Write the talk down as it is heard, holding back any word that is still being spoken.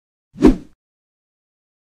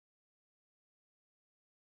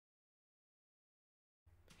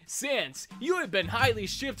Sans, you have been highly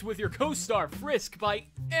shipped with your co-star Frisk by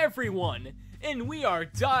everyone, and we are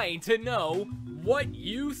dying to know what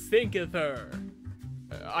you think of her.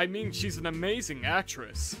 I mean, she's an amazing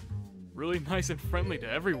actress. Really nice and friendly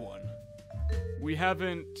to everyone. We've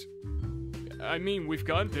gone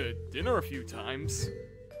to dinner a few times,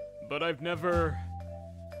 but I've never...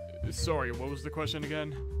 Sorry, what was the question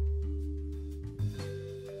again?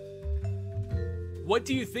 What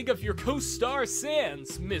do you think of your co-star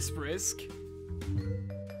Sans, Miss Frisk?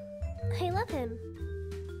 I love him.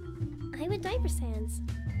 I would die for Sans.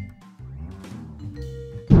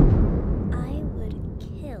 I would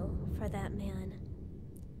kill for that man.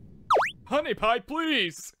 Honey pie,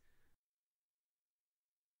 please!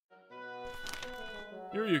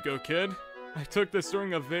 Here you go, kid. I took this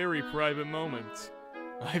during a very private moment.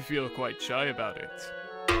 I feel quite shy about it.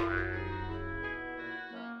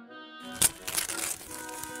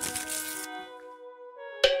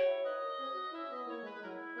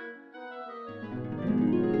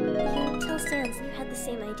 Tell Sans you had the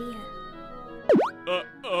same idea.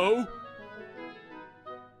 Uh-oh?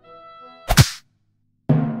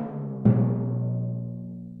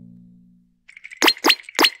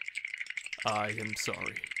 I am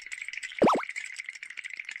sorry.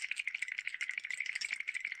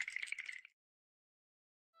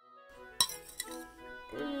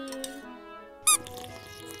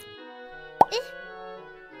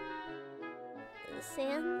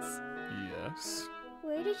 Sans? Yes?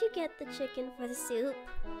 Where did you get the chicken for the soup?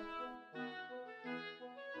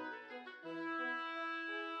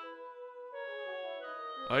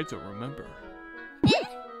 I don't remember.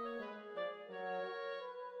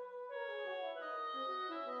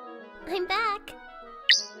 I'm back!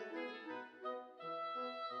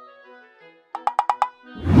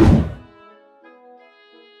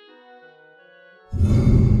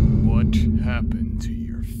 What happened to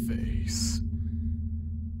your face?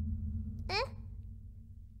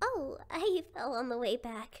 Oh, I fell on the way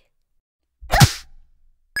back.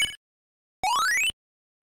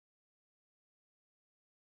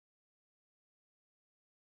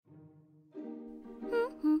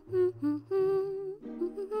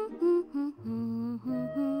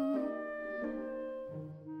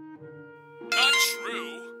 Not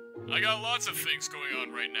true. I got lots of things going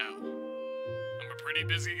on right now. I'm a pretty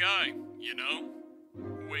busy guy, you know?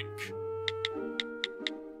 Wink.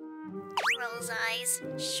 Rose eyes.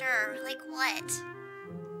 Sure, like what?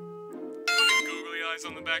 Putting googly eyes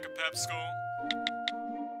on the back of Pep's skull?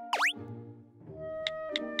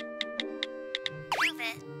 Prove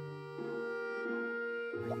it.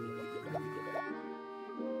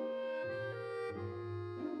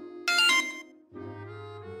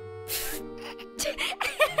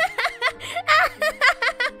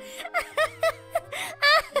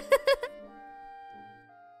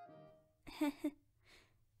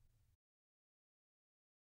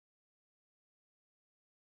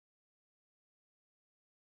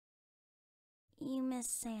 You miss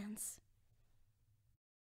Sans.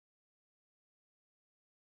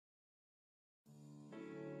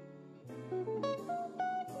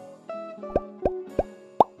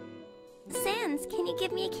 Sans, can you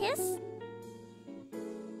give me a kiss?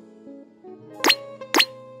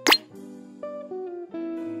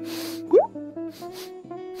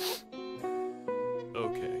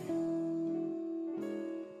 Okay.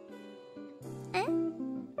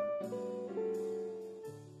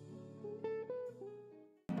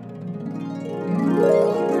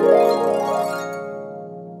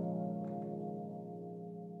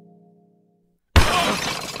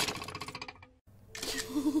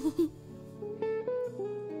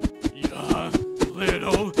 You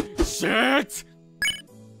little shit!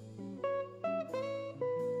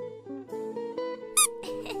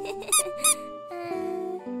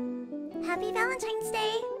 Happy Valentine's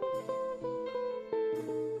Day!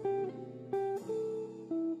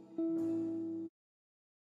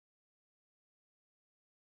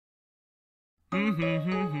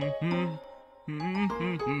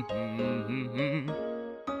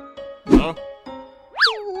 Huh?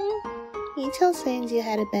 You tell Sans you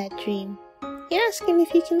had a bad dream. You ask him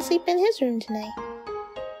if you can sleep in his room tonight.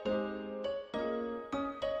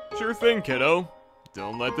 Sure thing, kiddo.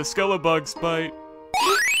 Don't let the skellebugs bite.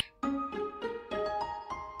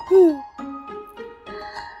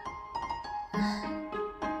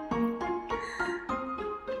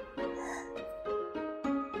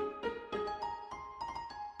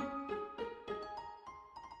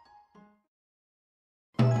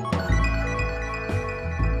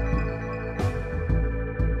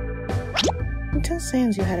 You tell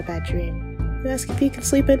Sans you had a bad dream. You ask if you can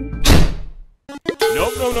sleep in...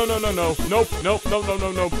 Nope, no, no, no, no, no. Nope, nope, no, no,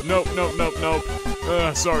 no, nope, nope, nope, nope,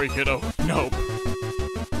 nope. Sorry, kiddo. Nope.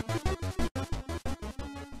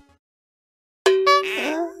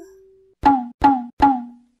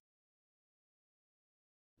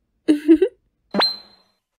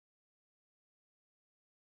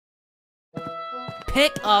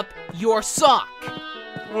 Pick up your sock.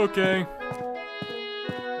 Okay.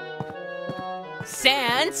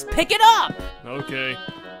 Sans, pick it up. Okay.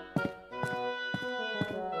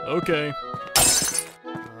 Okay.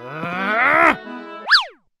 Ow.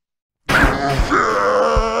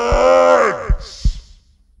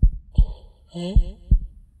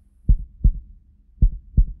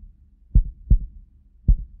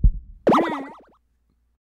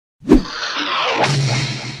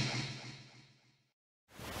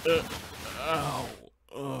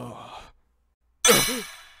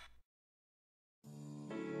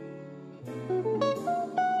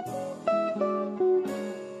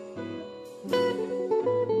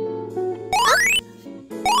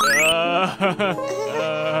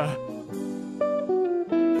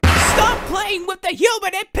 Stop playing with the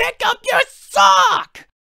human and pick up your sock!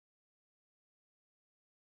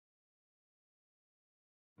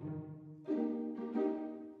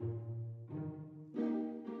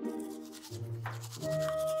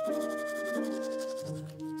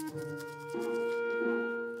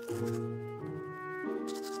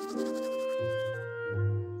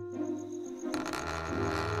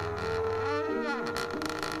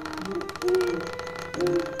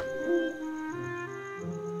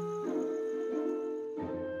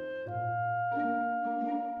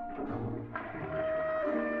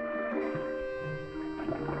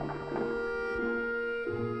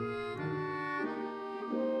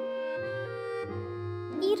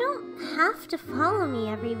 You don't have to follow me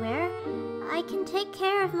everywhere. I can take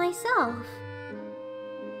care of myself.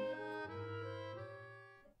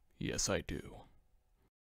 Yes, I do.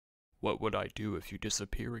 What would I do if you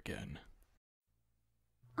disappear again?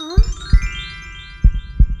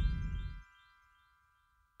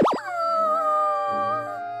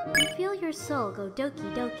 Feel your soul go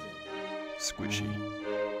doki doki. Squishy.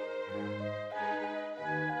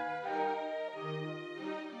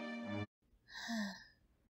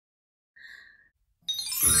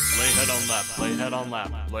 Lay head on lap, lay head on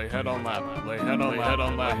lap, lay head on lap, lay head on lap, lay head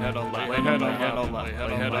on lap, lay head on lap, lay head on lap, lay head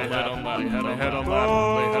on lap, lay head on lap,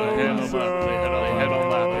 lay head on lap, lay head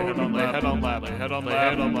on lap, lay head on lap, lay head on lap, lay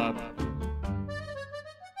head on lap.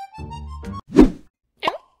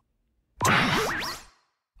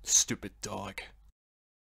 Stupid dog.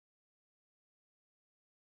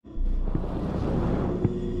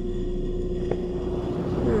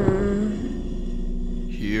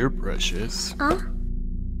 Here, precious.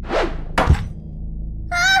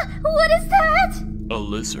 What is that? A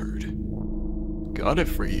lizard. Got it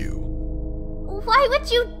for you. Why would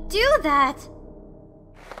you do that?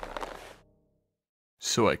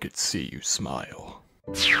 So I could see you smile.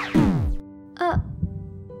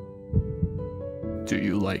 Do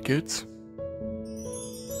you like it?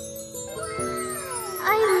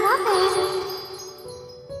 I love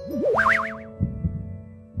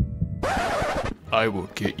it. I will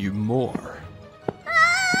get you more.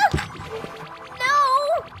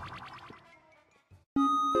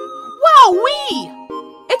 Wowee!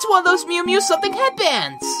 It's one of those Mew Mew something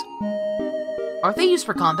headbands! Aren't they used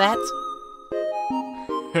for combat?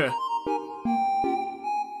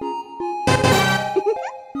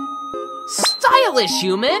 Stylish,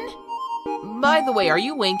 human! By the way, are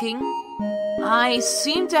you winking? I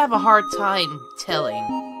seem to have a hard time telling.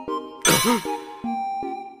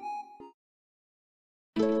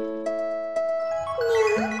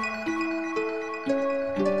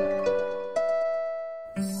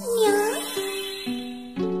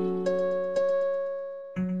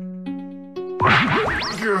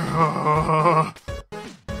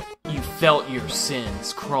 You felt your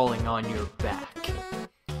sins crawling on your back.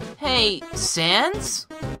 Hey, Sans?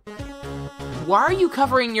 Why are you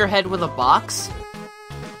covering your head with a box?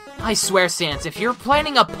 I swear, Sans, if you're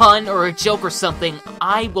planning a pun or a joke or something,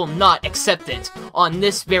 I will not accept it on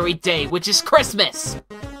this very day, which is Christmas!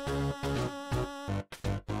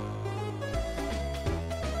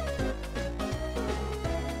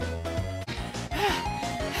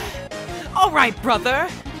 Alright, brother!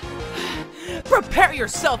 Prepare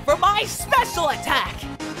yourself for my special attack!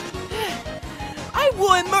 I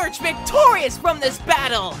will emerge victorious from this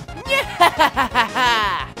battle!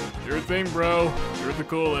 Your thing, bro. You're the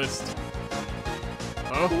coolest.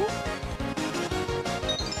 Oh?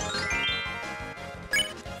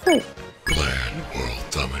 Plan world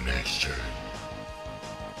domination.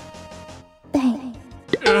 Bang.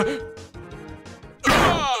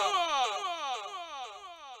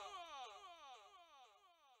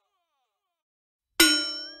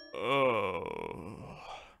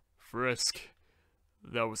 Frisk.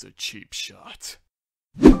 That was a cheap shot.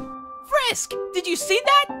 Frisk, did you see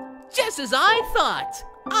that? Just as I thought.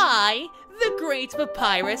 I, the great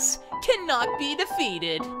Papyrus, cannot be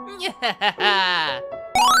defeated.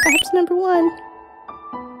 Perhaps number 1.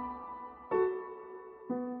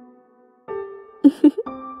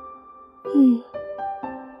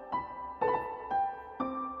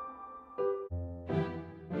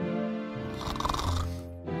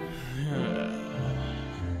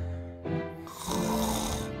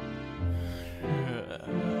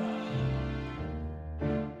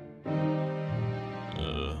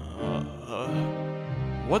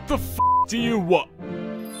 What the f do you want?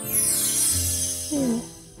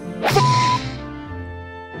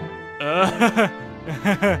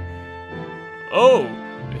 Oh,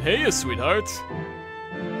 hey, sweetheart.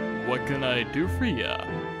 What can I do for ya?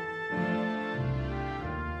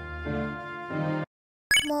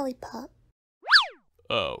 Lollipop.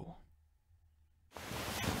 Oh.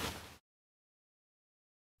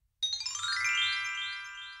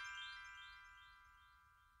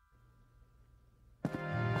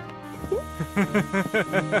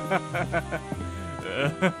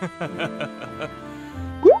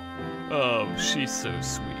 Oh, she's so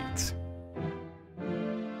sweet.